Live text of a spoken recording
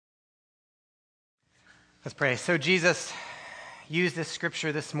Let's pray. So Jesus used this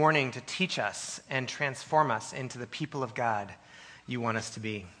scripture this morning to teach us and transform us into the people of God you want us to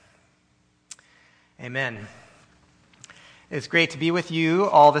be. Amen. It's great to be with you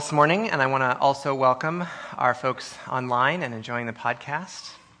all this morning, and I want to also welcome our folks online and enjoying the podcast.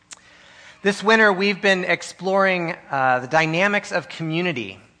 This winter, we've been exploring the dynamics of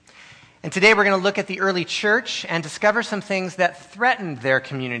community. And today we're going to look at the early church and discover some things that threatened their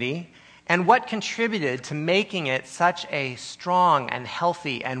community and what contributed to making it such a strong and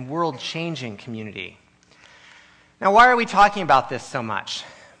healthy and world-changing community. Now, why are we talking about this so much?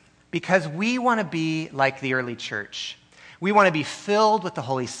 Because we want to be like the early church. We want to be filled with the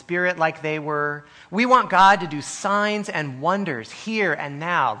Holy Spirit like they were. We want God to do signs and wonders here and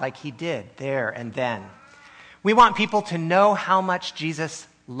now like he did there and then. We want people to know how much Jesus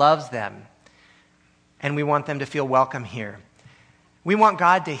loves them, and we want them to feel welcome here. We want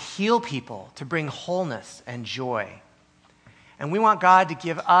God to heal people, to bring wholeness and joy. And we want God to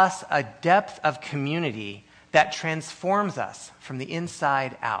give us a depth of community that transforms us from the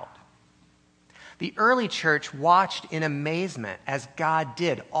inside out. The early church watched in amazement as God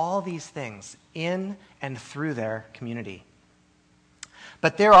did all these things in and through their community.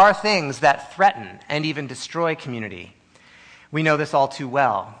 But there are things that threaten and even destroy community. We know this all too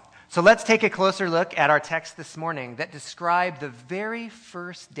well. So let's take a closer look at our text this morning that describe the very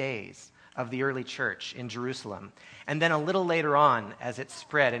first days of the early church in Jerusalem, and then a little later on as it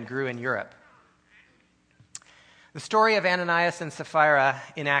spread and grew in Europe. The story of Ananias and Sapphira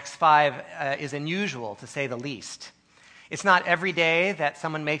in Acts 5 is unusual, to say the least. It's not every day that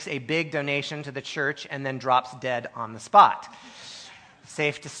someone makes a big donation to the church and then drops dead on the spot.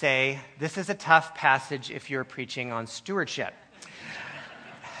 Safe to say, this is a tough passage if you're preaching on stewardship.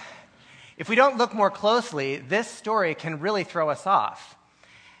 If we don't look more closely, this story can really throw us off.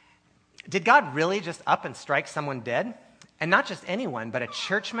 Did God really just up and strike someone dead? And not just anyone, but a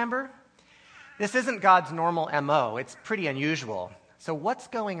church member? This isn't God's normal MO. It's pretty unusual. So what's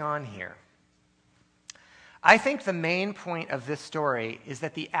going on here? I think the main point of this story is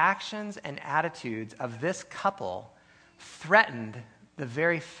that the actions and attitudes of this couple threatened the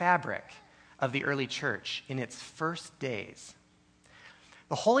very fabric of the early church in its first days.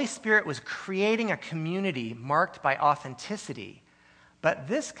 The Holy Spirit was creating a community marked by authenticity, but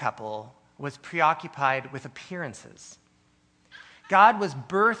this couple was preoccupied with appearances. God was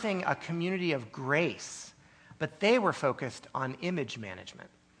birthing a community of grace, but they were focused on image management.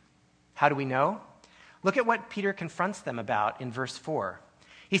 How do we know? Look at what Peter confronts them about in verse 4.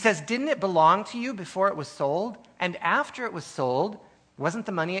 He says, "Didn't it belong to you before it was sold? And after it was sold, wasn't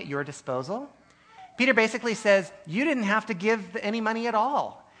the money at your disposal?" Peter basically says, you didn't have to give any money at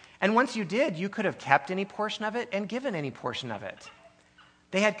all. And once you did, you could have kept any portion of it and given any portion of it.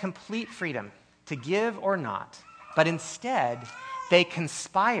 They had complete freedom to give or not, but instead, they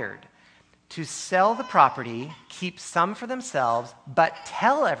conspired to sell the property, keep some for themselves, but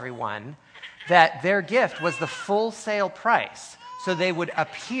tell everyone that their gift was the full sale price, so they would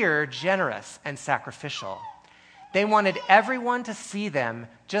appear generous and sacrificial. They wanted everyone to see them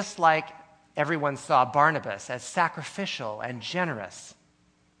just like everyone saw Barnabas, as sacrificial and generous.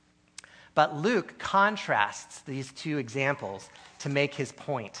 But Luke contrasts these two examples to make his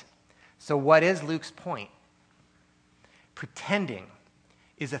point. So what is Luke's point? Pretending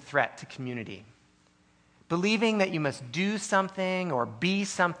is a threat to community. Believing that you must do something or be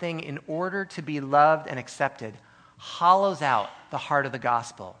something in order to be loved and accepted hollows out the heart of the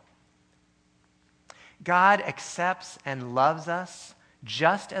gospel. God accepts and loves us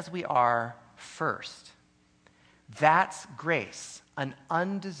just as we are first. That's grace, an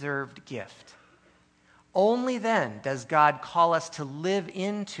undeserved gift. Only then does God call us to live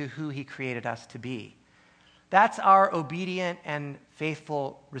into who he created us to be. That's our obedient and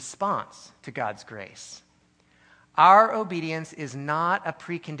faithful response to God's grace. Our obedience is not a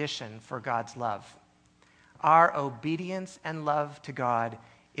precondition for God's love. Our obedience and love to God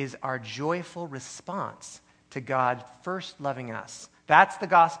is our joyful response to God first loving us. That's the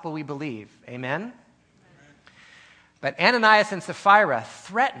gospel we believe. Amen? But Ananias and Sapphira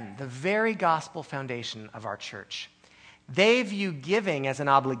threaten the very gospel foundation of our church. They view giving as an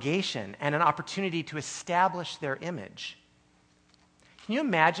obligation and an opportunity to establish their image. Can you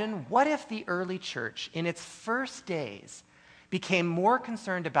imagine what if the early church in its first days became more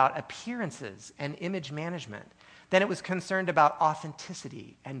concerned about appearances and image management than it was concerned about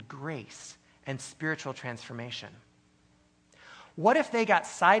authenticity and grace and spiritual transformation? What if they got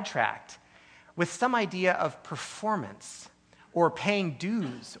sidetracked with some idea of performance or paying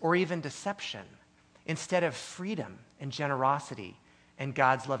dues or even deception instead of freedom and generosity and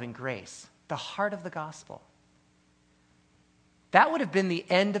God's loving grace? the heart of the gospel. That would have been the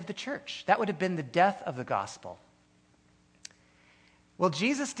end of the church. That would have been the death of the gospel. Well,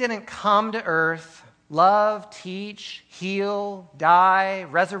 Jesus didn't come to earth, love, teach, heal, die,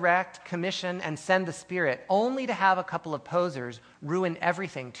 resurrect, commission, and send the Spirit, only to have a couple of posers ruin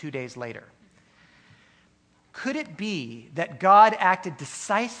everything 2 days later. Could it be that God acted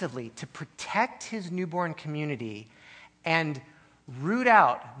decisively to protect his newborn community and root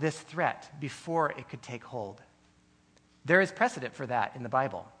out this threat before it could take hold? There is precedent for that in the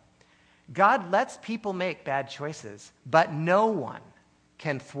Bible. God lets people make bad choices, but no one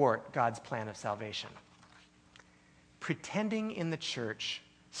can thwart God's plan of salvation. Pretending in the church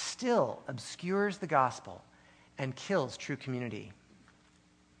still obscures the gospel and kills true community.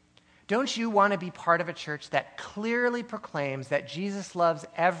 Don't you want to be part of a church that clearly proclaims that Jesus loves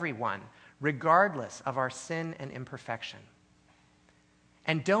everyone, regardless of our sin and imperfection?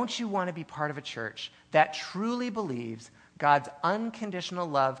 And don't you want to be part of a church that truly believes God's unconditional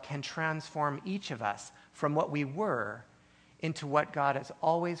love can transform each of us from what we were into what God has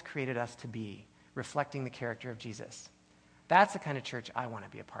always created us to be, reflecting the character of Jesus? That's the kind of church I want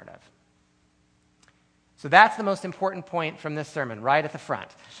to be a part of. So that's the most important point from this sermon, right at the front.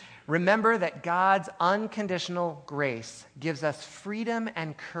 Remember that God's unconditional grace gives us freedom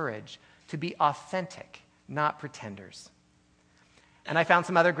and courage to be authentic, not pretenders. And I found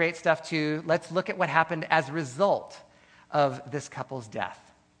some other great stuff too. Let's look at what happened as a result of this couple's death.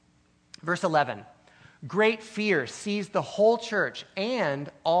 Verse 11, great fear seized the whole church and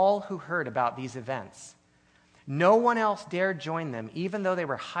all who heard about these events. No one else dared join them, even though they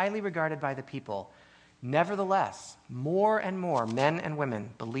were highly regarded by the people. Nevertheless, more and more men and women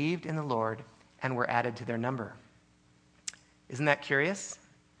believed in the Lord and were added to their number. Isn't that curious?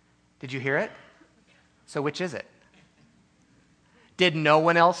 Did you hear it? So which is it? Did no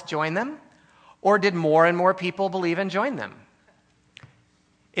one else join them? Or did more and more people believe and join them?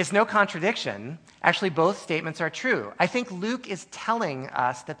 It's no contradiction. Actually, both statements are true. I think Luke is telling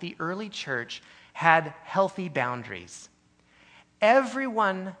us that the early church had healthy boundaries.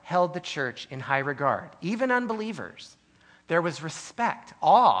 Everyone held the church in high regard, even unbelievers. There was respect,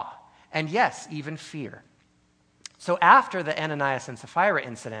 awe, and yes, even fear. So after the Ananias and Sapphira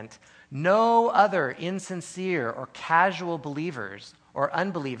incident, no other insincere or casual believers or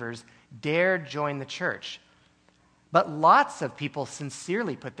unbelievers dared join the church. But lots of people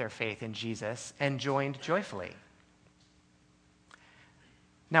sincerely put their faith in Jesus and joined joyfully.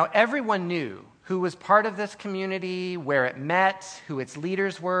 Now, everyone knew who was part of this community, where it met, who its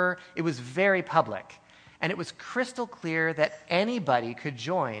leaders were. It was very public. And it was crystal clear that anybody could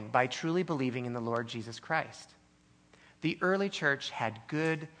join by truly believing in the Lord Jesus Christ. The early church had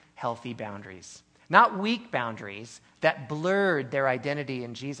good, healthy boundaries. Not weak boundaries that blurred their identity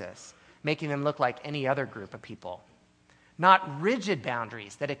in Jesus, making them look like any other group of people. Not rigid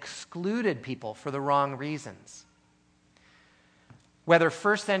boundaries that excluded people for the wrong reasons. Whether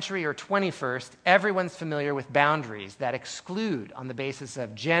first century or 21st, everyone's familiar with boundaries that exclude on the basis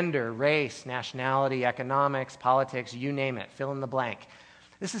of gender, race, nationality, economics, politics, you name it, fill in the blank.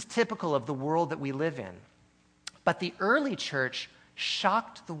 This is typical of the world that we live in. But the early church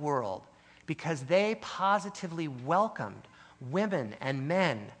shocked the world because they positively welcomed women and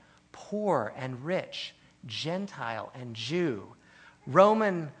men, poor and rich, Gentile and Jew,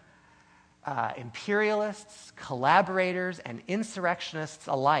 Roman imperialists, collaborators, and insurrectionists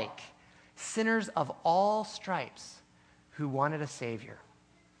alike, sinners of all stripes who wanted a Savior.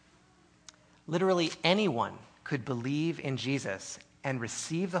 Literally anyone could believe in Jesus and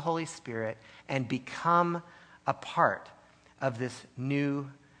receive the Holy Spirit and become a part of this new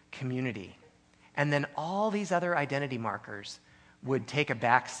community. And then all these other identity markers would take a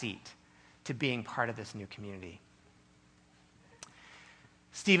back seat to being part of this new community.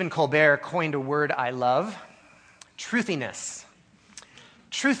 Stephen Colbert coined a word I love, truthiness.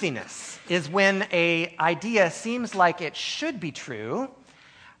 Truthiness is when an idea seems like it should be true,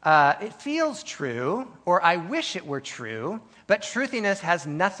 it feels true, or I wish it were true, but truthiness has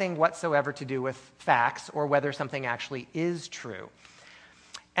nothing whatsoever to do with facts or whether something actually is true.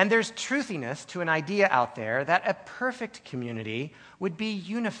 And there's truthiness to an idea out there that a perfect community would be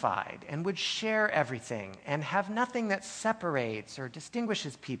unified and would share everything and have nothing that separates or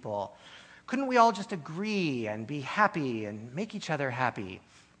distinguishes people. Couldn't we all just agree and be happy and make each other happy?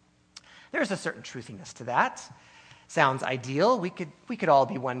 There's a certain truthiness to that. Sounds ideal. We could all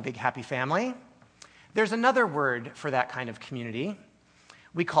be one big happy family. There's another word for that kind of community.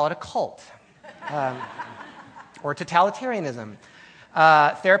 We call it a cult or totalitarianism.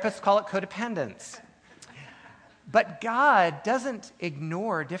 Therapists call it codependence. But God doesn't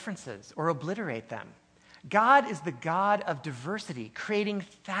ignore differences or obliterate them. God is the God of diversity, creating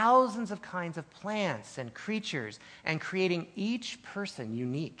thousands of kinds of plants and creatures and creating each person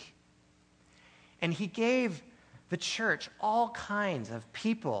unique. And he gave the church all kinds of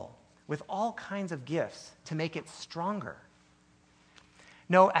people with all kinds of gifts to make it stronger.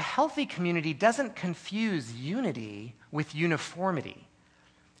 No, a healthy community doesn't confuse unity with uniformity,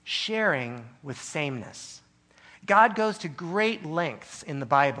 sharing with sameness. God goes to great lengths in the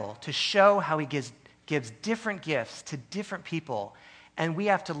Bible to show how he gives different gifts to different people, and we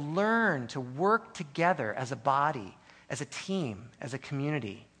have to learn to work together as a body, as a team, as a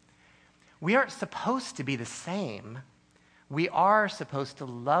community. We aren't supposed to be the same. We are supposed to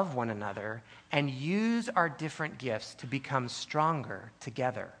love one another and use our different gifts to become stronger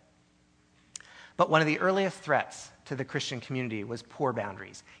together. But one of the earliest threats to the Christian community was poor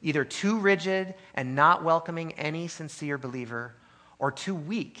boundaries, either too rigid and not welcoming any sincere believer, or too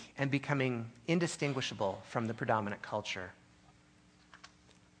weak and becoming indistinguishable from the predominant culture.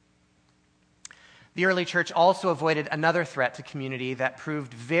 The early church also avoided another threat to community that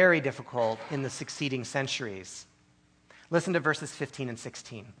proved very difficult in the succeeding centuries. Listen to verses 15 and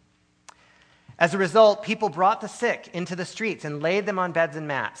 16. As a result, people brought the sick into the streets and laid them on beds and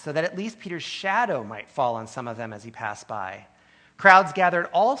mats, so that at least Peter's shadow might fall on some of them as he passed by. Crowds gathered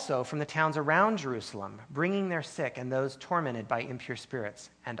also from the towns around Jerusalem, bringing their sick and those tormented by impure spirits,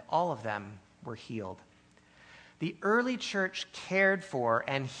 and all of them were healed. The early church cared for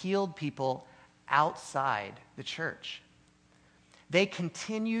and healed people outside the church. They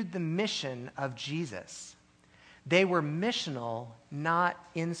continued the mission of Jesus. They were missional, not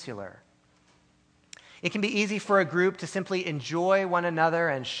insular. It can be easy for a group to simply enjoy one another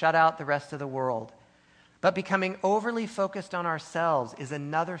and shut out the rest of the world. But becoming overly focused on ourselves is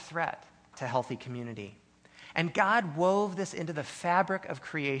another threat to healthy community. And God wove this into the fabric of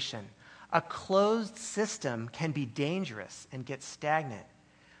creation. A closed system can be dangerous and get stagnant.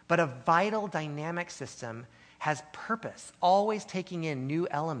 But a vital, dynamic system has purpose, always taking in new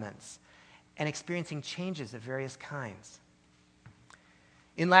elements and experiencing changes of various kinds.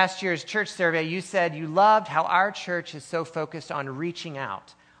 In last year's church survey, you said you loved how our church is so focused on reaching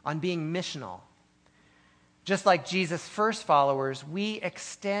out, on being missional. Just like Jesus' first followers, we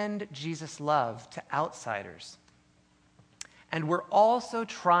extend Jesus' love to outsiders. And we're also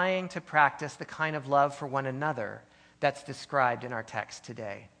trying to practice the kind of love for one another that's described in our text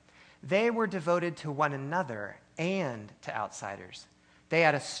today. They were devoted to one another and to outsiders. They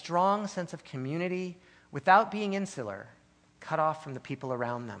had a strong sense of community without being insular, cut off from the people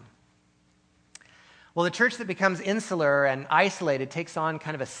around them. Well, the church that becomes insular and isolated takes on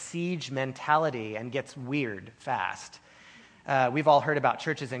kind of a siege mentality and gets weird fast. We've all heard about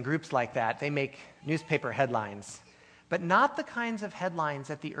churches and groups like that. They make newspaper headlines, but not the kinds of headlines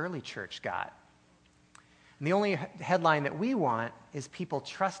that the early church got. And the only headline that we want is people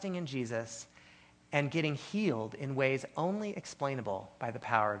trusting in Jesus and getting healed in ways only explainable by the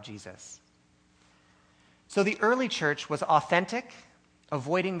power of Jesus. So the early church was authentic,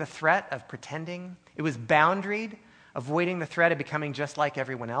 avoiding the threat of pretending. It was boundaried, avoiding the threat of becoming just like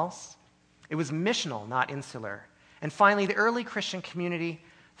everyone else. It was missional, not insular. And finally, the early Christian community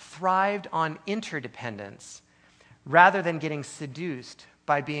thrived on interdependence rather than getting seduced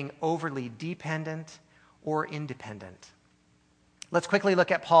by being overly dependent or independent. Let's quickly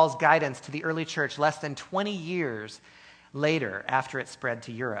look at Paul's guidance to the early church less than 20 years later after it spread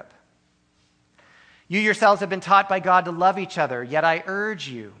to Europe. You yourselves have been taught by God to love each other, yet I urge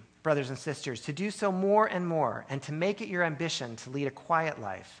you, brothers and sisters, to do so more and more and to make it your ambition to lead a quiet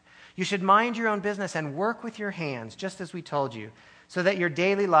life. You should mind your own business and work with your hands, just as we told you, so that your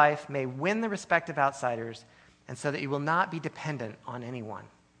daily life may win the respect of outsiders and so that you will not be dependent on anyone.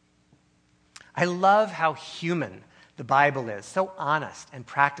 I love how human the Bible is, so honest and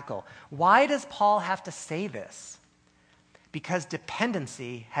practical. Why does Paul have to say this? Because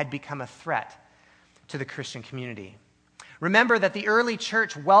dependency had become a threat to the Christian community. Remember that the early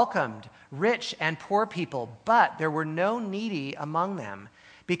church welcomed rich and poor people, but there were no needy among them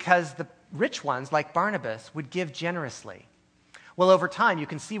because the rich ones, like Barnabas, would give generously. Well, over time, you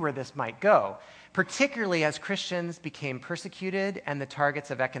can see where this might go, particularly as Christians became persecuted and the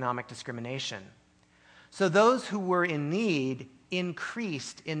targets of economic discrimination. So those who were in need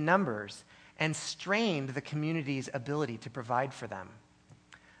increased in numbers and strained the community's ability to provide for them.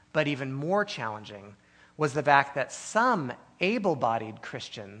 But even more challenging was the fact that some able-bodied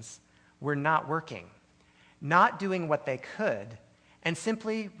Christians were not working, not doing what they could, and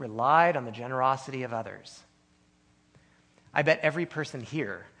simply relied on the generosity of others. I bet every person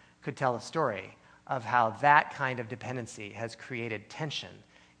here could tell a story of how that kind of dependency has created tension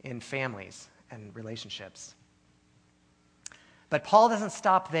in families and relationships. But Paul doesn't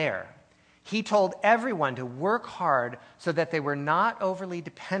stop there. He told everyone to work hard so that they were not overly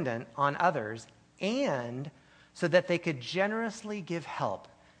dependent on others and so that they could generously give help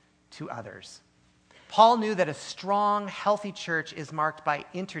to others. Paul knew that a strong, healthy church is marked by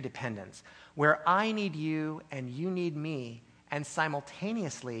interdependence, where I need you and you need me, and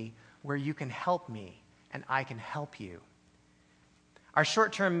simultaneously where you can help me and I can help you. Our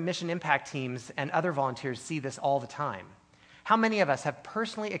short-term mission impact teams and other volunteers see this all the time. How many of us have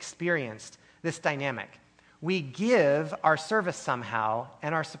personally experienced this dynamic? We give our service somehow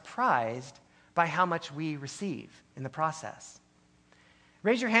and are surprised by how much we receive in the process.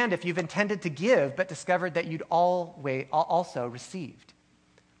 Raise your hand if you've intended to give but discovered that you'd also received.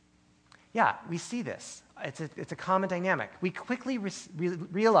 Yeah, we see this. It's a common dynamic. We quickly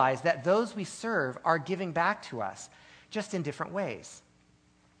realize that those we serve are giving back to us, just in different ways.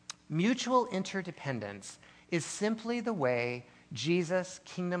 Mutual interdependence is simply the way Jesus'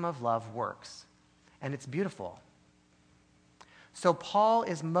 kingdom of love works, and it's beautiful. So Paul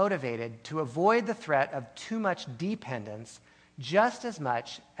is motivated to avoid the threat of too much dependence just as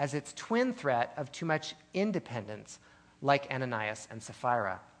much as its twin threat of too much independence, like Ananias and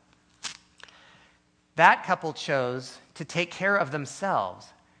Sapphira. That couple chose to take care of themselves,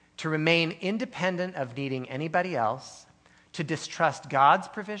 to remain independent of needing anybody else, to distrust God's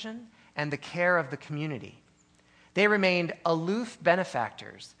provision and the care of the community. They remained aloof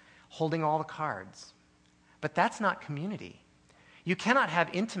benefactors, holding all the cards. But that's not community. You cannot have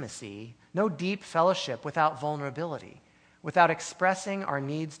intimacy, no deep fellowship without vulnerability, without expressing our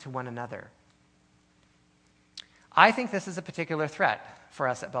needs to one another. I think this is a particular threat for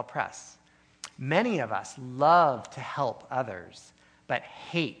us at Bell Press. Many of us love to help others, but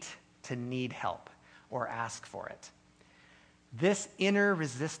hate to need help or ask for it. This inner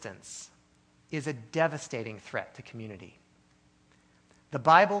resistance is a devastating threat to community. The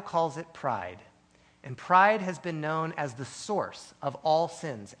Bible calls it pride, and pride has been known as the source of all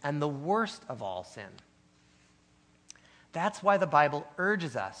sins and the worst of all sin. That's why the Bible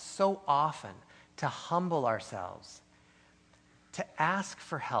urges us so often to humble ourselves, to ask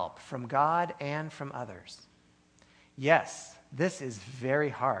for help from God and from others. Yes, this is very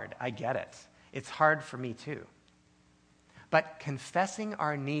hard. I get it. It's hard for me too. But confessing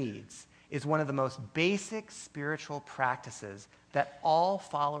our needs is one of the most basic spiritual practices that all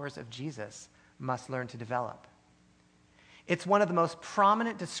followers of Jesus must learn to develop. It's one of the most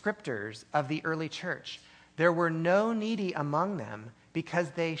prominent descriptors of the early church. There were no needy among them because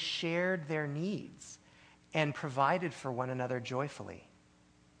they shared their needs and provided for one another joyfully.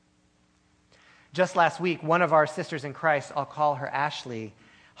 Just last week, one of our sisters in Christ, I'll call her Ashley,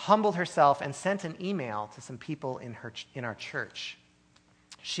 humbled herself and sent an email to some people in our church.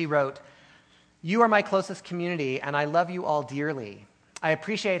 She wrote, "You are my closest community, and I love you all dearly. I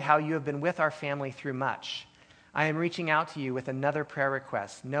appreciate how you have been with our family through much. I am reaching out to you with another prayer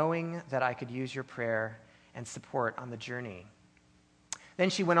request, knowing that I could use your prayer and support on the journey." Then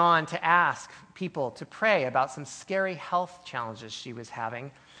she went on to ask people to pray about some scary health challenges she was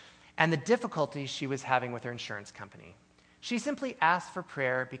having and the difficulties she was having with her insurance company. She simply asked for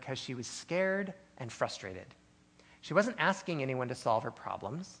prayer because she was scared and frustrated. She wasn't asking anyone to solve her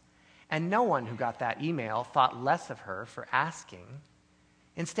problems, and no one who got that email thought less of her for asking.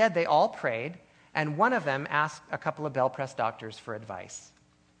 Instead, they all prayed, and one of them asked a couple of Bell Press doctors for advice.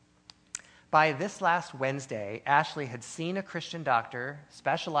 By this last Wednesday, Ashley had seen a Christian doctor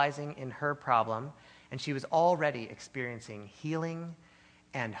specializing in her problem, and she was already experiencing healing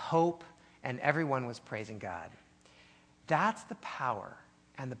and hope, and everyone was praising God. That's the power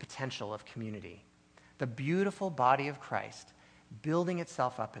and the potential of community, the beautiful body of Christ building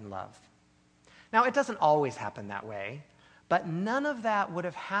itself up in love. Now, it doesn't always happen that way, but none of that would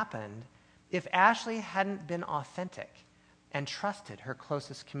have happened if Ashley hadn't been authentic and trusted her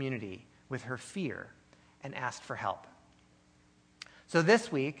closest community with her fear and asked for help. So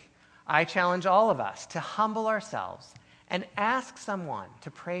this week, I challenge all of us to humble ourselves and ask someone to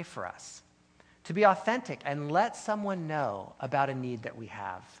pray for us, to be authentic and let someone know about a need that we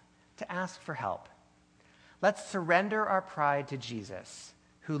have, to ask for help. Let's surrender our pride to Jesus,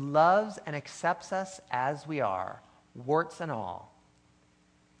 who loves and accepts us as we are, warts and all.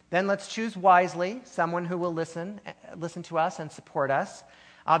 Then let's choose wisely someone who will listen to us and support us.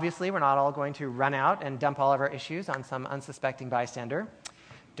 Obviously, we're not all going to run out and dump all of our issues on some unsuspecting bystander.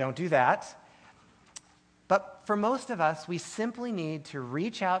 Don't do that. But for most of us, we simply need to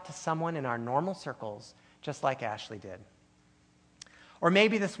reach out to someone in our normal circles, just like Ashley did. Or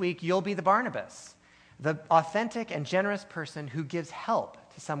maybe this week you'll be the Barnabas the authentic and generous person who gives help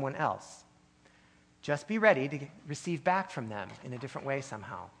to someone else. Just be ready to receive back from them in a different way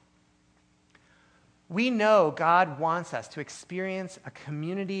somehow. We know God wants us to experience a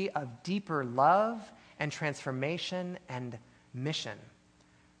community of deeper love and transformation and mission.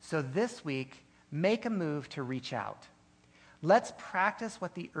 So this week, make a move to reach out. Let's practice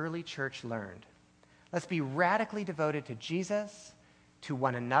what the early church learned. Let's be radically devoted to Jesus, to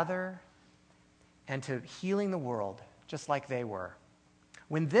one another, and to healing the world, just like they were.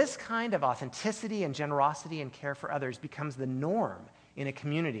 When this kind of authenticity and generosity and care for others becomes the norm in a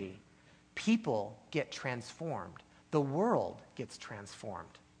community, people get transformed. The world gets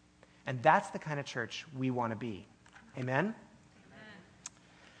transformed. And that's the kind of church we want to be. Amen? Amen.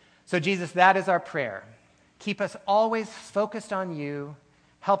 So Jesus, that is our prayer. Keep us always focused on you.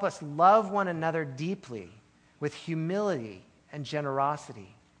 Help us love one another deeply with humility and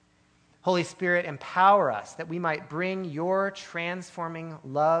generosity. Holy Spirit, empower us that we might bring your transforming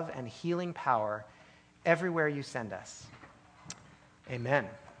love and healing power everywhere you send us. Amen.